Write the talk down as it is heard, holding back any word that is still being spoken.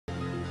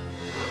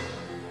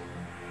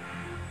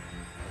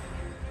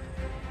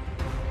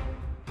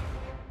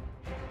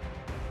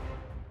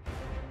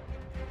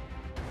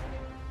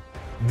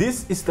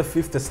This is the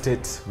Fifth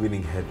Estate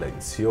Winning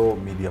Headlines, your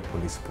media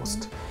police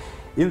post.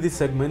 In this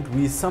segment,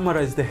 we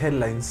summarize the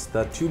headlines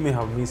that you may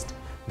have missed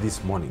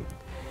this morning.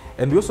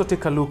 And we also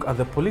take a look at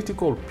the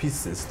political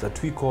pieces that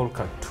we call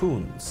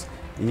cartoons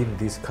in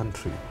this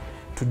country.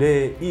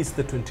 Today is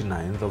the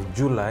 29th of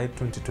July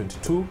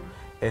 2022,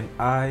 and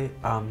I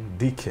am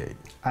DK.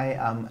 I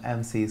am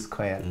MC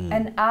Squared.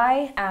 And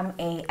I am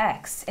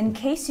AX. In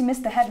case you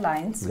missed the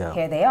headlines,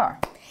 here they are.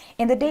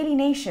 In the Daily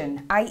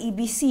Nation,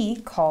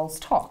 IEBC calls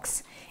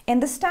talks. In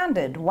the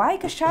Standard, why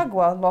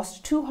Gachagua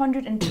lost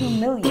 202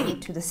 million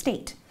to the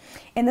state.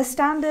 In the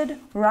Standard,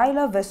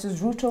 Raila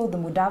versus Ruto, the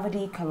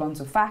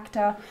Mudavadi-Kalonzo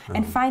factor.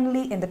 And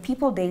finally, in the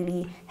People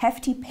Daily,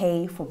 hefty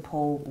pay for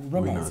poll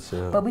winners.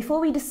 But before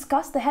we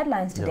discuss the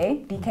headlines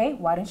today, DK,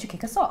 why don't you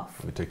kick us off?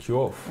 Let me take you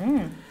off.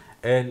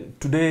 And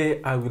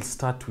today I will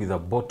start with a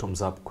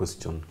bottoms-up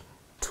question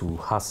to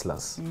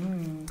hustlers.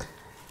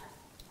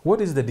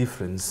 What is the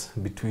difference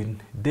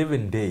between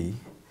Devin Day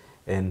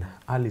and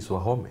Alice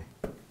Wahome?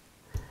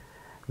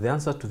 The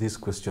answer to this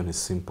question is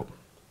simple.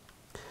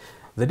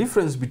 The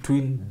difference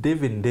between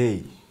Devin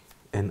Day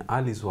and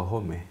Alice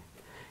Wahome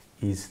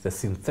is the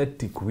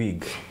synthetic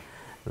wig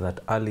that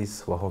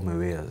Alice Wahome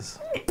wears.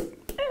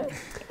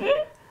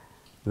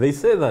 They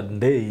say that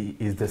Day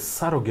is the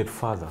surrogate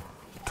father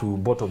to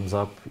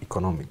bottoms-up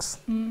economics.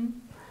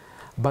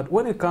 But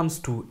when it comes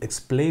to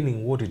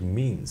explaining what it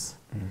means,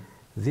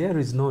 there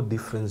is no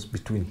difference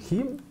between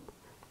him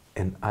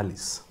and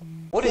Alice.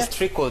 What is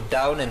trickle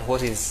down and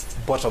what is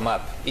bottom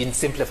up in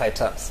simplified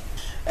terms?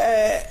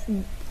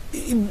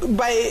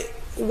 By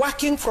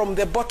working from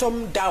the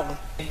bottom down.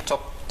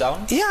 Top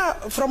down? Yeah,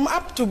 from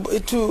up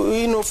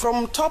to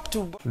from top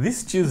to...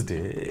 This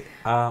Tuesday,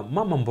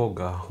 Mama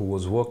Mboga, who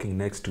was walking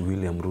next to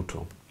William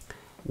Ruto,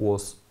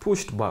 was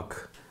pushed back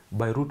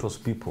by Ruto's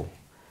people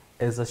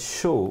as a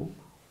show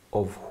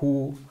of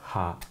who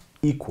her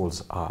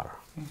equals are.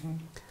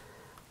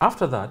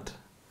 After that,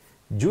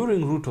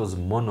 during Ruto's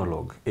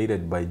monologue,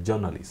 aided by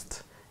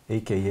journalists,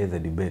 aka the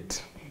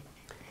debate,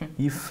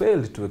 he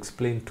failed to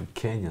explain to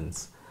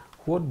Kenyans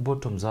what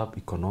bottoms-up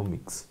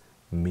economics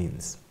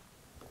means.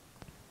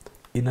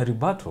 In a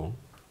rebuttal,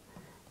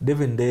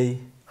 Devin Day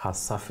has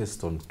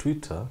surfaced on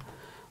Twitter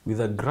with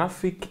a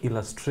graphic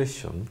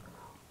illustration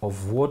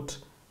of what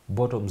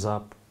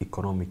bottoms-up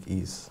economic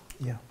is.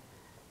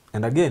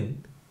 And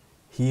again,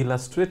 he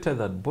illustrated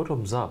that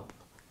bottoms-up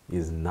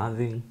is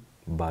nothing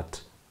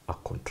but a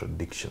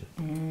contradiction.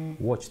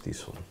 Watch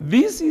this one.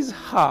 This is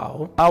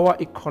how our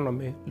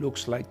economy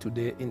looks like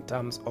today in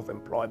terms of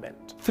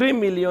employment. 3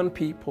 million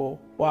people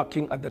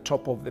working at the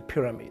top of the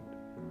pyramid,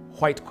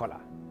 white collar.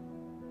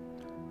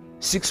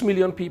 6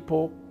 million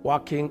people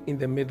working in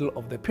the middle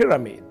of the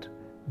pyramid,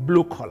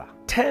 blue collar.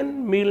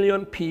 10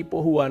 million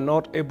people who are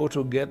not able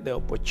to get the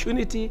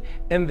opportunity,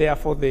 and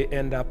therefore they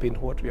end up in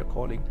what we are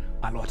calling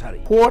a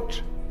lottery.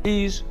 What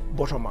is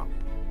bottom up?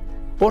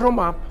 Bottom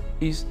up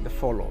is the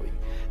following.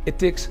 It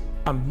takes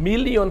 $1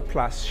 million+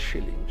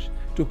 shillings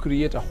to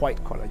create a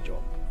white collar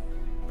job,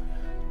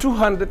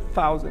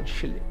 200,000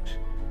 shillings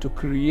to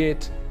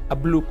create a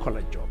blue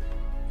collar job.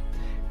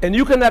 And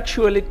you can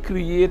actually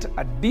create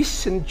a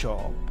decent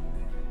job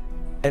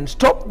and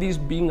stop this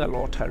being a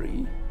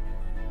lottery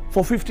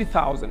for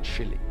 50,000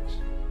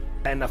 shillings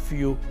and a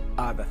few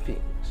other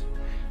things.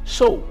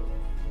 So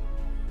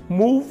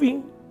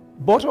moving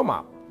bottom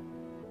up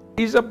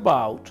is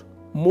about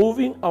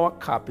moving our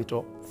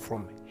capital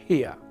from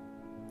here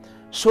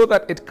so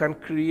that it can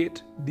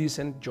create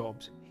decent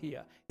jobs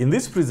here. In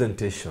this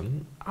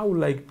presentation, I would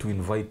like to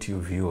invite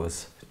you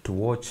viewers to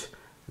watch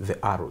the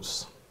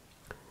arrows.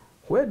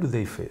 Where do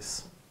they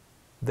face?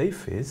 They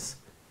face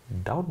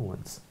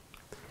downwards.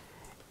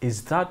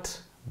 Is that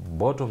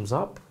bottoms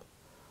up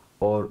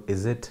or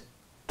is it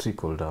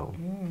trickle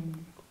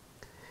down?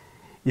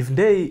 If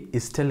Day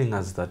is telling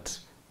us that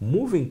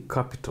moving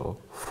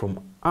capital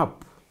from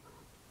up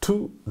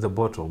to the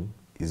bottom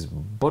is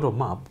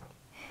bottom up,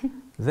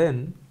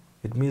 then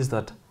it means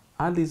that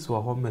Alice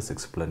Wahome's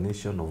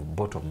explanation of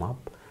bottom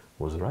up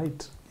was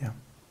right.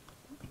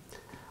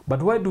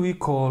 But why do we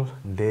call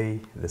Day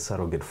the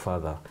surrogate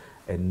father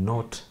and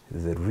not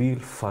the real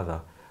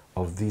father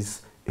of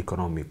this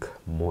economic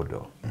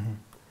model?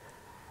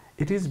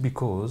 It is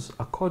because,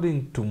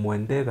 according to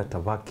Mwendega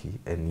Tabaki,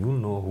 and you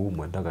know who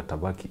Mwendega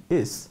Tabaki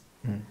is,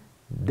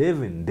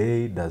 Devin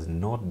Day does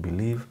not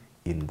believe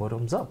in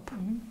bottoms up.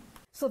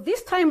 So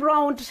this time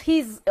round,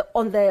 he's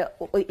in the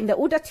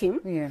UDA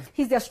team.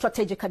 He's their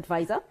strategic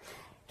advisor.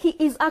 He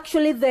is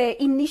actually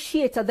the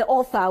initiator, the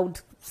author, I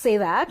would say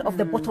that, of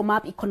the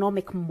bottom-up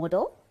economic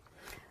model.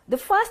 The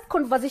first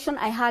conversation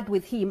I had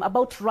with him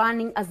about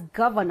running as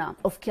governor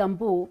of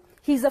Kiambu,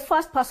 he's the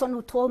first person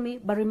who told me,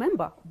 but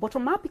remember,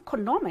 bottom-up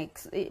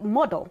economics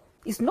model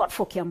is not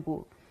for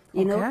Kiambu.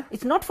 You know,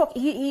 it's not for,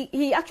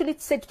 he actually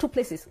said 2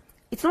 places.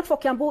 It's not for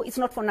Kiambu, it's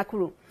not for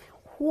Nakuru.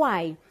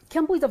 Why?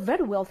 Kiambu is a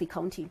very wealthy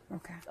county.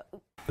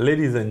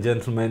 Ladies and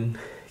gentlemen,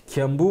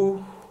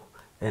 Kiambu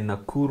and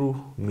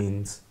Nakuru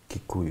means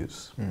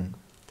Kikuyus.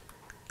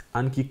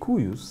 And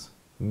Kikuyus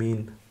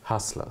mean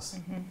hustlers.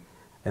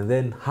 And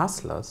then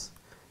hustlers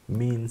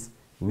means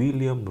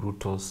William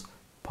Ruto's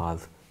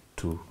path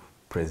to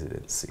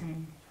presidency.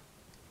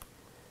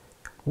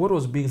 What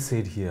was being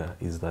said here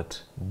is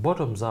that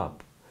bottoms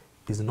up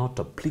is not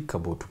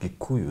applicable to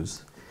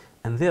Kikuyus,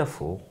 and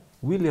therefore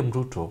William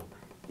Ruto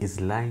is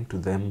lying to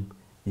them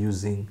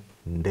using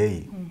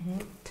Ndei.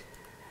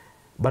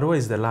 But where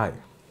is the lie?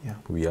 Yeah.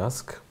 We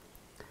ask.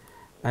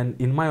 And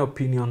in my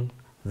opinion,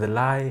 the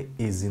lie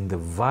is in the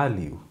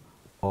value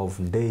of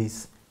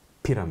Ndei's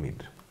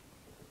pyramid.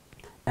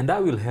 And I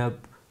will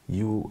help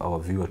you, our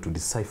viewer, to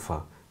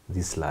decipher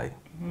this lie.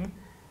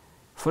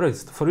 For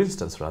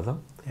instance,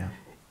 Yeah.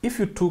 if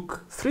you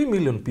took 3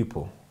 million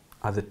people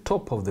at the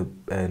top of the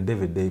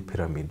David Day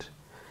pyramid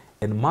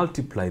and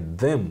multiplied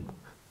them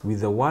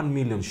with the 1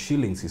 million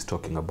shillings he's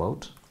talking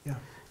about, Yeah.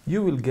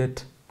 you will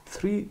get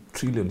 3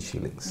 trillion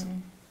shillings.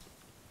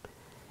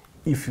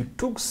 If you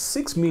took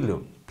 6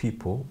 million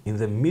people in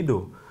the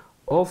middle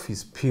of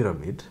his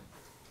pyramid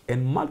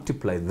and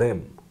multiplied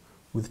them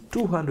with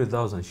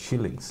 200,000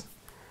 shillings,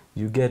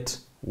 you get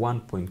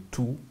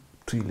 1.2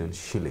 trillion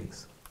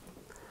shillings.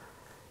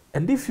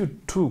 And if you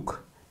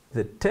took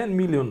the 10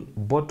 million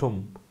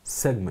bottom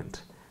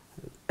segment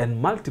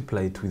and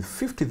multiply it with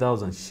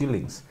 50,000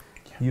 shillings,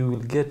 you will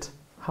get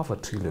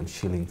 500 billion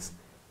shillings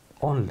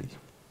only.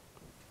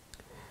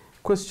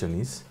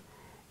 Question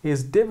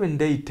is David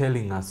Day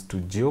telling us to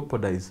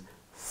jeopardize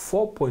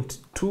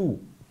 4.2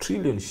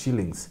 trillion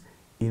shillings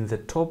in the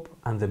top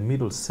and the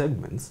middle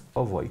segments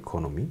of our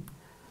economy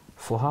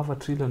for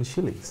 500 billion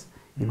shillings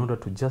in order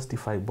to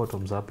justify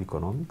bottoms-up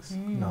economics?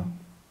 No.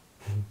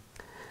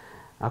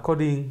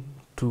 According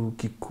to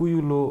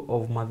Kikuyu law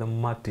of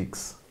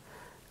mathematics,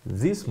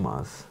 this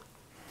math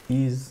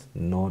is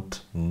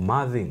not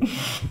mathing.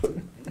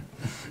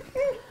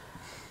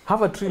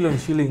 500 billion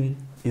shilling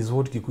is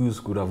what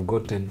Kikuyus could have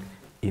gotten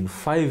in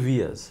 5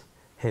 years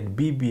had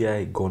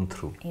BBI gone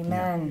through.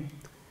 Amen.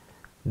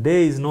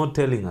 Day is not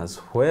telling us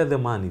where the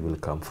money will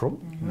come from.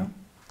 No.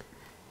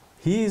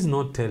 He is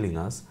not telling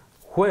us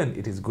when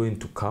it is going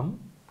to come,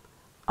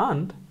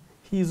 and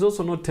he is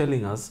also not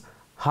telling us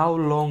how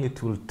long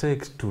it will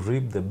take to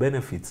reap the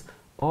benefits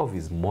of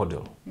his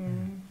model.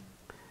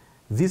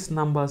 These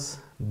numbers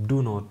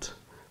do not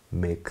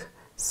make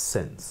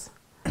sense.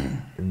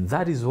 And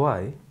that is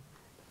why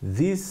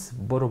this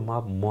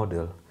bottom-up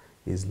model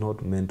is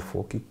not meant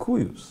for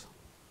Kikuyus.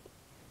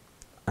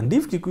 And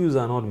if Kikuyus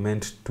are not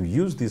meant to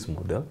use this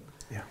model,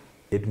 Yeah.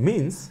 it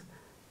means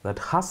that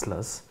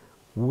hustlers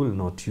will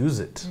not use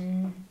it.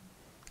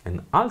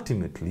 And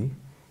ultimately,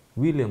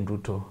 William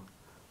Ruto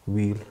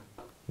will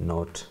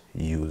not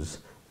use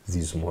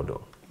this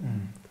model.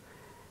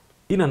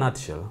 In a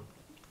nutshell,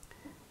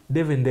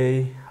 David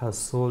Day has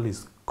sold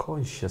his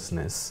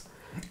consciousness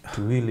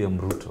to William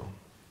Ruto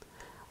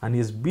and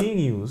is being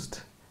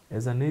used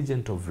as an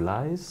agent of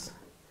lies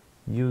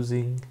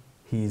using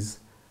his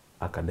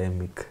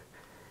academic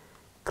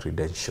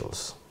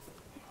credentials.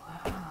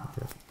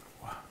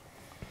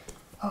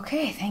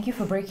 Okay, thank you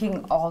for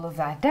breaking all of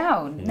that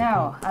down.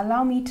 Now,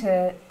 allow me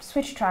to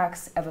switch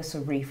tracks ever so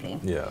briefly.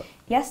 Yeah.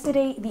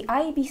 Yesterday, the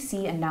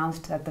IEBC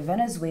announced that the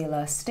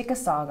Venezuela sticker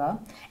saga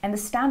and the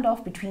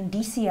standoff between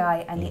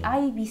DCI and the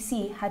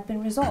IEBC had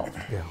been resolved.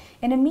 Yeah.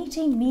 In a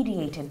meeting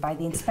mediated by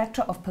the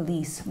Inspector of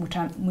Police,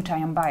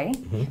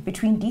 Mutayambai,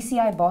 between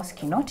DCI boss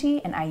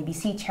Kinoti and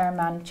IEBC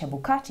chairman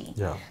Chebukati,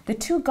 Yeah. the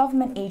two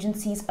government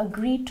agencies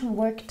agreed to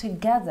work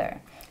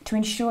together to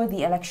ensure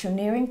the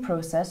electioneering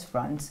process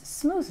runs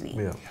smoothly.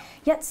 Yeah.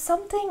 Yet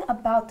something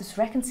about this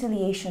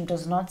reconciliation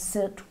does not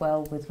sit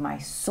well with my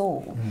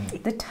soul.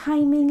 The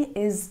timing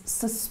is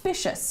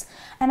suspicious,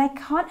 and I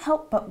can't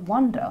help but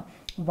wonder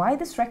why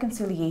this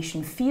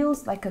reconciliation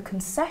feels like a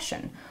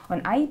concession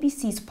on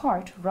IEBC's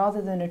part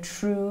rather than a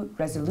true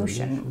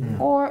resolution,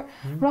 or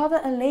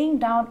rather a laying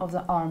down of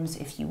the arms,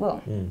 if you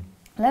will.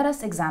 Let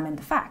us examine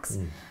the facts.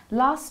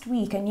 Last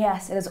week, and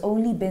yes, it has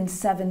only been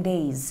 7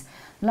 days,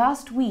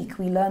 last week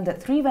we learned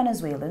that 3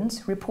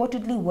 Venezuelans,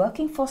 reportedly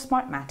working for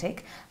Smartmatic,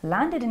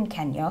 landed in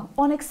Kenya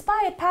on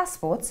expired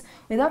passports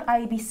without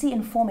IEBC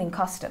informing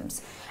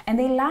customs. And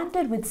they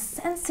landed with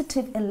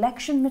sensitive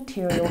election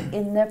material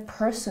in their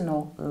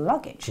personal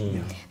luggage.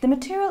 The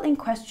material in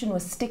question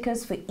was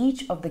stickers for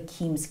each of the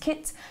Keems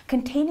kits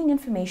containing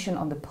information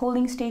on the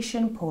polling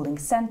station, polling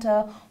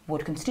center,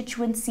 ward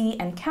constituency,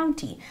 and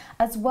county,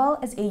 as well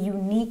as a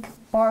unique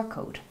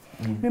barcode.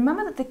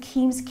 Remember that the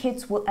Keems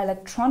kits will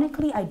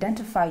electronically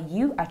identify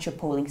you at your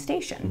polling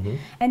station.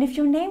 And if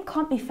your name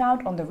can't be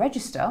found on the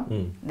register,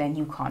 then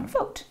you can't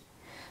vote.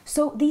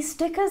 So these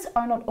stickers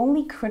are not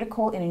only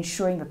critical in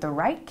ensuring that the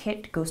right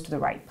kit goes to the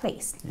right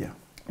place, Yeah.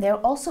 they are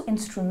also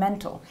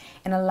instrumental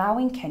in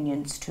allowing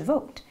Kenyans to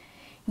vote.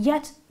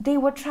 Yet they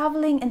were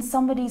traveling in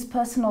somebody's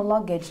personal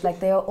luggage like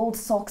they are old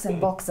socks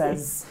and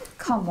boxers.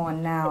 Come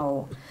on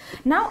now.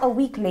 Now, a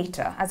week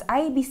later, as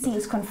IEBC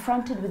is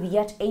confronted with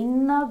yet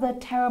another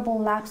terrible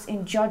lapse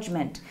in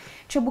judgment,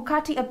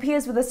 Chebukati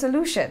appears with a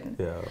solution.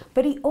 Yeah.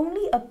 But he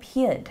only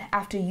appeared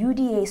after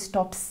UDA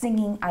stopped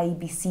singing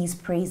IEBC's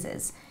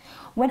praises.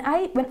 When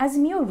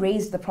Azimio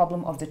raised the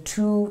problem of the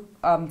two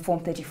Form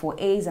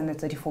 34As and the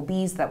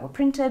 34Bs that were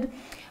printed,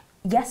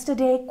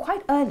 yesterday,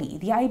 quite early,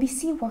 the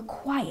IEBC were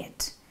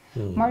quiet.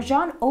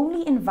 Marjan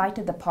only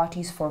invited the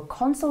parties for a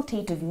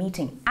consultative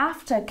meeting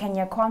after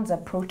Kenya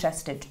Kwanza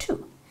protested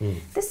too.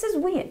 This is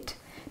weird,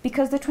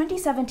 because the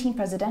 2017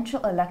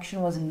 presidential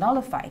election was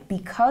nullified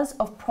because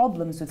of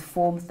problems with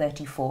Form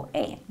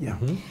 34A. Yeah.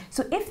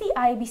 So if the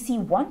IEBC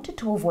wanted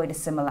to avoid a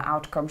similar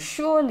outcome,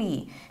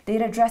 surely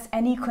they'd address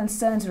any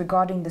concerns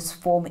regarding this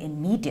form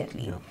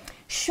immediately. Yeah.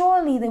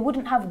 Surely they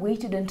wouldn't have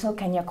waited until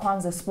Kenya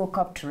Kwanza spoke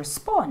up to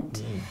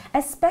respond,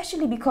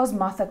 especially because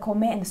Martha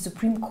Koome and the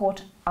Supreme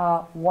Court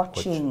are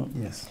watching.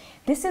 Yes.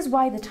 This is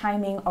why the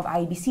timing of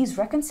IEBC's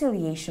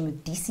reconciliation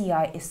with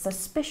DCI is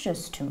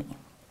suspicious to me.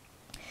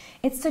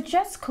 It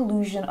suggests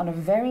collusion on a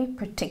very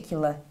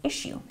particular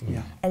issue,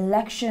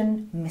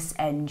 election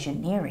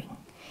misengineering.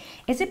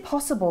 Is it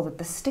possible that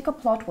the sticker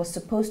plot was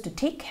supposed to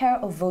take care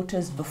of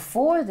voters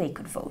before they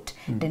could vote,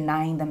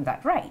 denying them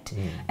that right?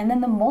 And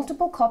then the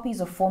multiple copies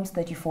of Forms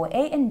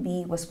 34A and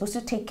B were supposed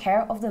to take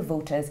care of the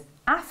voters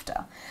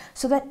after,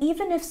 so that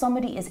even if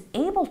somebody is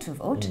able to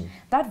vote,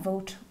 that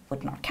vote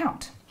would not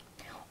count.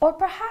 Or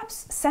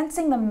perhaps,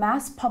 sensing the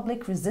mass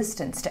public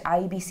resistance to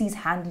IEBC's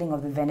handling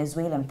of the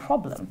Venezuelan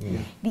problem,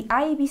 the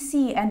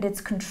IEBC and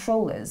its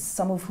controllers,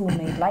 some of whom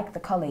may like the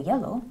color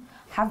yellow,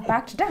 have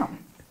backed down.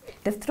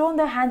 They've thrown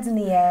their hands in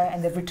the air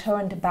and they've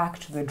returned back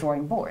to the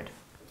drawing board.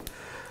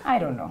 I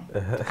don't know.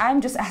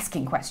 I'm just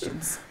asking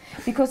questions,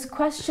 because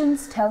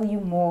questions tell you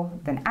more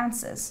than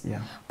answers.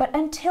 Yeah. But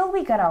until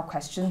we get our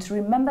questions,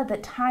 remember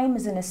that time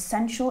is an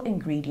essential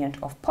ingredient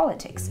of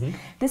politics.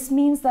 This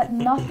means that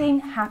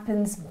nothing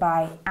happens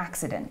by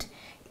accident,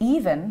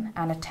 even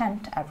an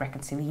attempt at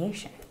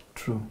reconciliation.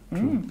 True.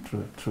 All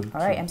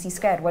right, MC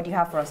Scared, what do you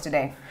have for us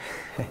today?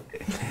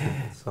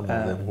 Some of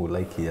them who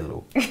like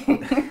yellow.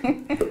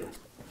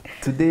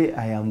 Today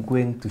I am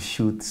going to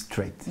shoot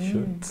straight.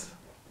 Shoot.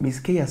 Ms.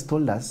 K has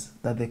told us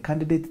that the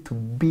candidate to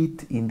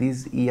beat in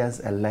this year's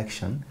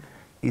election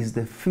is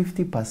the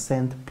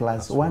 50%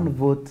 plus one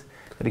vote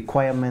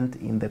requirement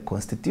in the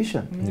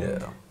Constitution.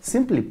 Yeah.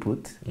 Simply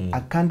put, a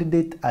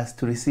candidate has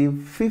to receive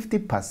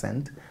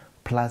 50%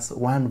 plus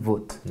one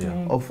vote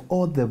of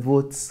all the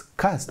votes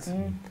cast.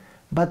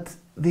 But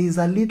there is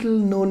a little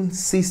known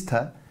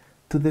sister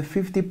to the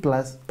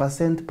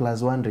 50%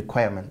 plus one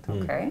requirement.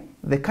 Okay.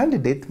 The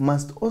candidate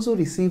must also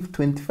receive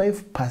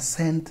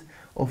 25%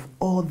 of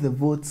all the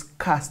votes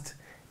cast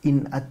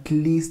in at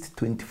least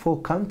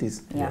 24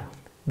 counties. Yeah.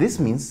 This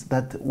means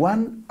that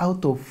 1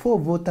 out of 4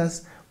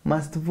 voters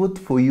must vote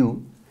for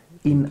you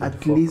in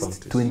at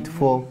least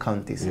 24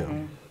 counties. Yeah.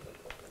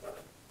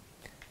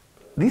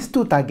 These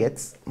two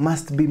targets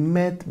must be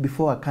met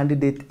before a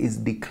candidate is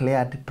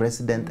declared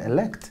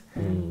president-elect.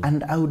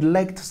 And I would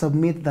like to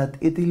submit that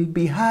it will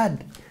be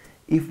hard,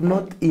 if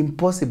not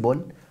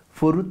impossible,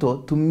 for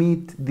RUTO to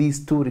meet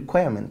these two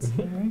requirements.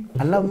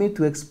 Allow me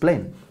to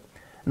explain.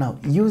 Now,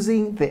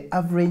 using the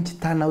average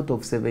turnout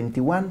of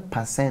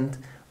 71%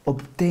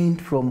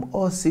 obtained from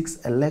all 6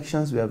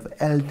 elections we have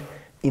held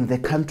in the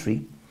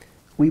country,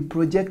 we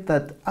project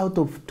that out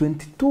of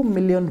 22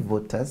 million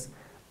voters,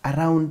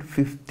 around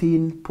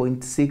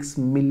 15.6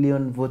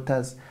 million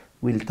voters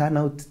will turn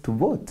out to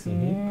vote.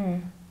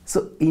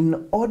 So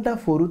in order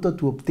for RUTO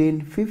to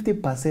obtain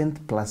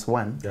 50% plus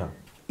one,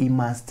 he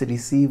must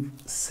receive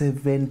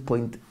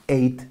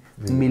 7.8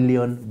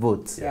 million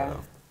votes.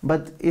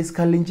 But his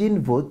Kalenjin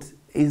vote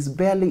is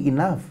barely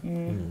enough.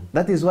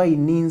 That is why he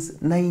needs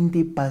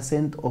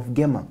 90% of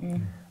Gema.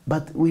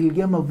 But will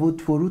Gema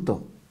vote for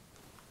RUTO?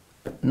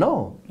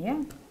 No.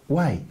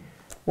 Why?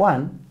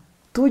 One,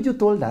 Tuju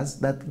told us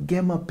that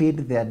Gema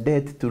paid their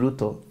debt to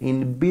RUTO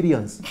in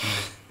billions.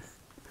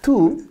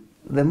 Two,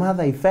 the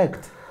mother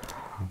effect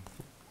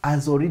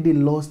has already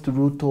lost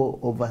RUTO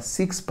over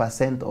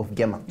 6% of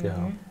Gema.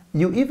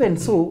 You even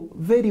saw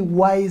very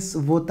wise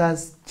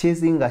voters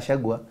chasing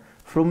Gachagua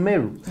from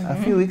Meru a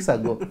few weeks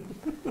ago.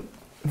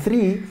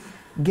 3,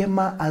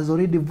 Gema has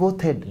already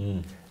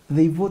voted.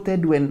 They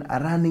voted when a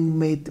running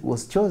mate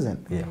was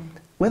chosen.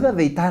 Whether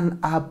they turn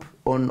up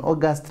on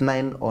August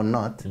 9 or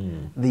not,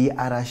 they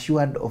are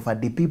assured of a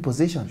DP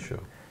position.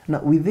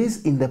 Now, with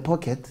this in the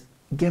pocket,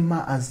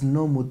 Gema has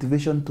no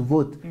motivation to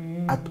vote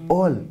at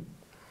all.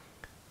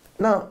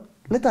 Now,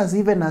 let us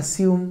even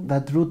assume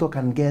that RUTO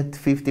can get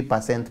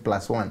 50%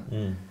 plus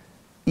one.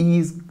 He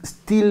is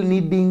still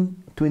needing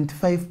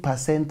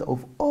 25%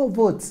 of all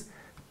votes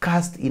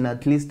cast in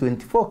at least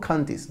 24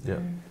 counties.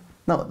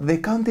 Now, the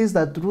counties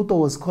that RUTO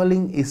was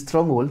calling his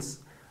strongholds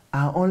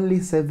are only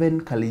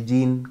 7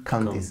 Kalenjin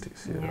counties.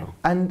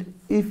 And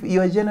if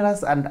you are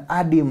generous and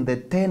add him the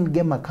 10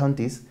 Gema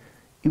counties,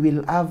 you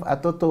will have a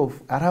total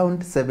of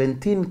around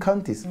 17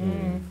 counties.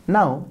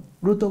 Now,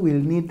 RUTO will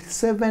need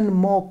 7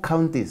 more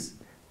counties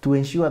to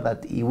ensure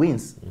that he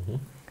wins.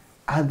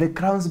 Are the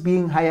crowns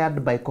being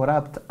hired by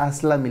corrupt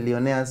Asla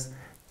millionaires,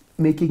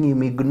 making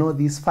him ignore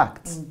these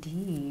facts?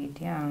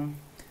 Indeed,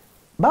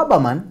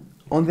 Babaman,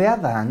 on the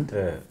other hand,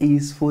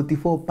 is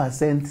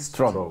 44%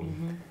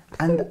 strong.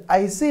 And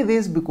I say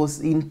this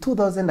because in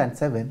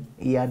 2007,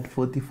 he had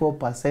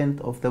 44%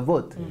 of the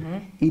vote.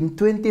 In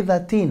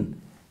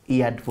 2013, he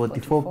had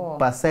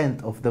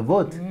 44% of the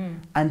vote.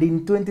 And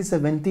in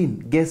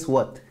 2017, guess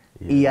what?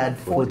 He had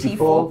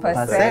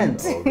 44%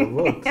 of the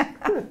vote.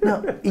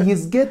 Now, he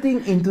is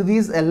getting into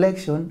this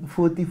election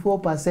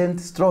 44%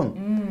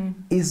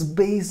 strong. His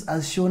base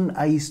has shown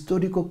a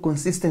historical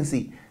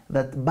consistency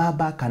that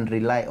Baba can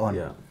rely on.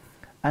 Yeah.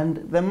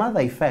 And the mother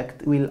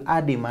effect will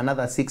add him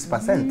another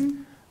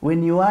 6%.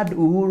 When you add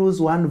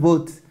Uhuru's one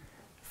vote,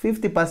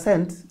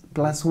 50%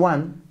 plus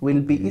 1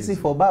 will be easy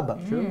for Baba.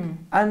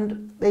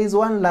 And there is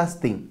one last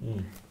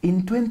thing.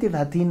 In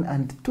 2013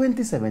 and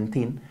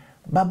 2017,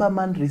 Baba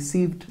Man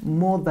received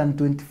more than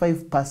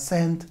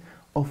 25%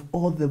 of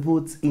all the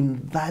votes in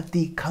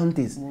 30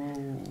 counties.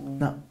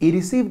 Now, he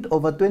received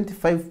over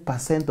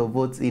 25% of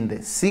votes in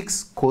the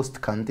 6 coast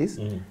counties,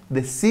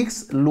 the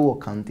 6 Luo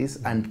counties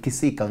and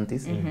Kisii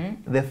counties,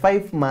 the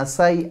 5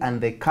 Maasai and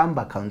the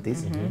Kamba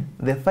counties,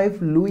 the 5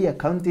 Luhya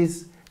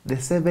counties, the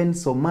 7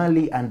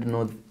 Somali and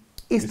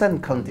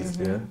northeastern counties,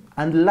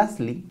 and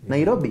lastly,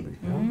 Nairobi.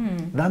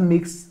 That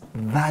makes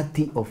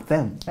 30 of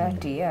them.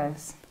 30,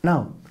 yes.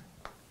 Now,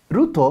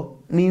 RUTO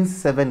means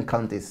 7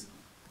 counties.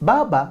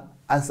 Baba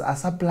has a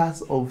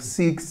surplus of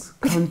 6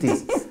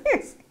 counties.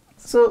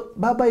 So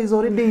Baba is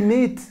already in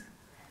it.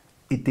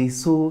 It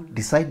is so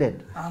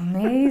decided.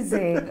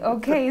 Amazing.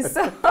 Okay,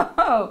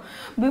 so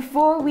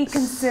before we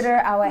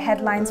consider our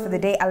headlines for the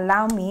day,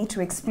 allow me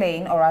to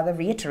explain, or rather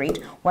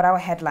reiterate, what our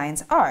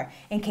headlines are.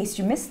 In case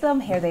you missed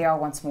them, here they are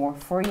once more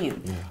for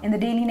you. In the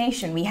Daily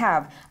Nation, we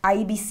have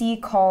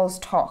IEBC calls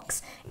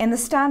talks. In the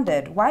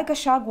Standard, why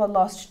Gachagua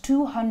lost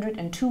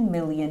 202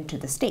 million to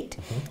the state.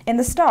 In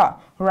the Star,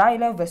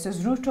 Raila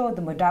versus Ruto,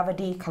 the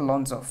Mudavadi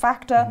Kalonzo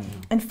factor.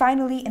 And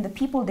finally, in the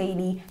People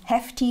Daily,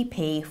 hefty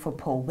pay for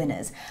poll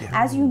winners.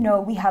 As you know,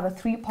 we have a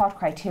 3-part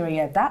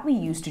criteria that we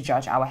use to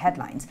judge our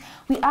headlines.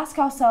 We ask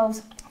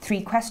ourselves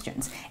 3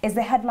 questions. Is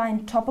the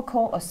headline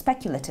topical or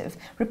speculative,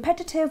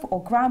 repetitive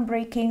or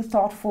groundbreaking,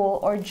 thoughtful,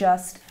 or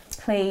just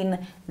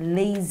plain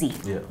lazy?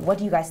 What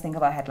do you guys think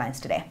about headlines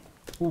today?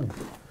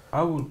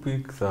 I will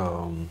pick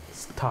the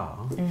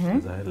Star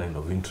as a headline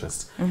of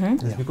interest.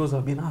 It's because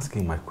I've been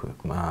asking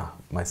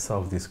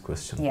myself this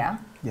question.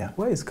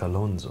 Where is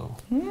Kalonzo?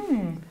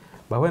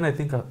 But when I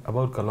think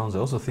about Kalonzo, I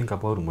also think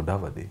about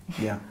Mudavadi.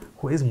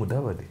 Where is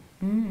Mudavadi?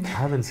 I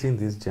haven't seen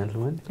this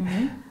gentleman.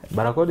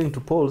 But according to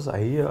polls,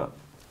 I hear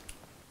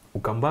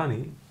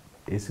Ukambani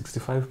is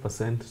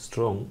 65%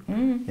 strong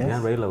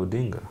behind Raila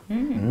Odinga.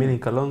 Meaning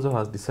Kalonzo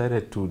has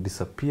decided to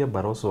disappear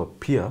but also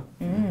appear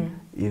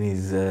in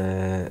his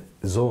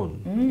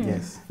zone.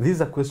 This is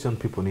a question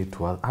people need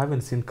to ask. I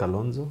haven't seen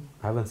Kalonzo,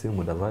 I haven't seen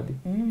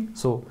Mudavadi.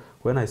 So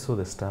when I saw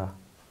the Star,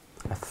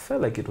 I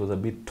felt like it was a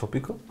bit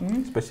topical,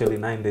 especially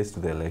 9 days to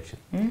the election.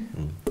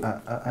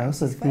 I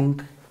also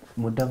think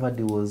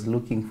Mudavadi was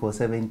looking for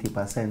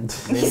 70%.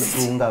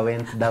 Then Unga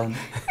went down.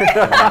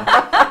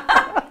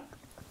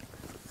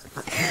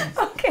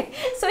 Okay,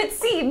 so it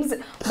seems,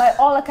 by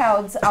all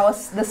accounts,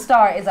 the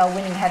Star is our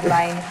winning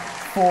headline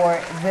for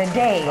the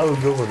day. I will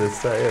go for the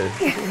Star,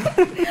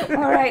 yes.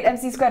 All right,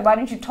 MC Squared, why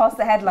don't you toss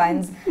the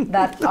headlines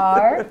that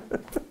are,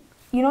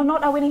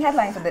 not our winning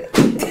headline for the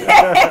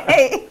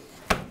day.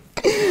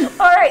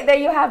 All right, there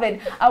you have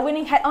it. Our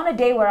winning on a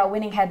day where our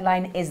winning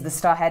headline is the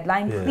Star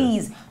headline.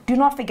 Please do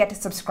not forget to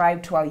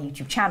subscribe to our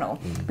YouTube channel.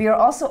 We are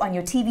also on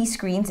your TV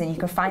screens, and you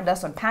can find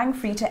us on Pang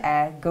Free to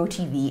Air,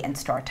 GoTV, and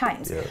Star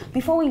Times.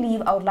 Before we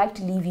leave, I would like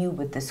to leave you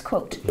with this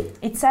quote.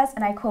 It says,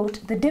 and I quote,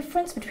 "The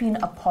difference between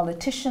a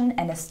politician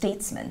and a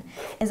statesman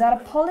is that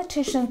a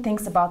politician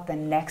thinks about the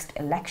next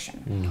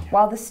election,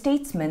 while the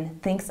statesman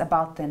thinks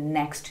about the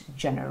next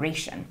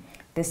generation."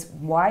 This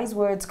wise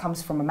words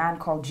comes from a man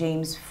called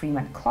James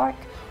Freeman Clark.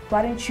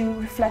 Why don't you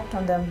reflect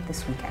on them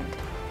this weekend?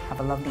 Have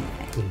a lovely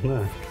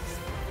evening.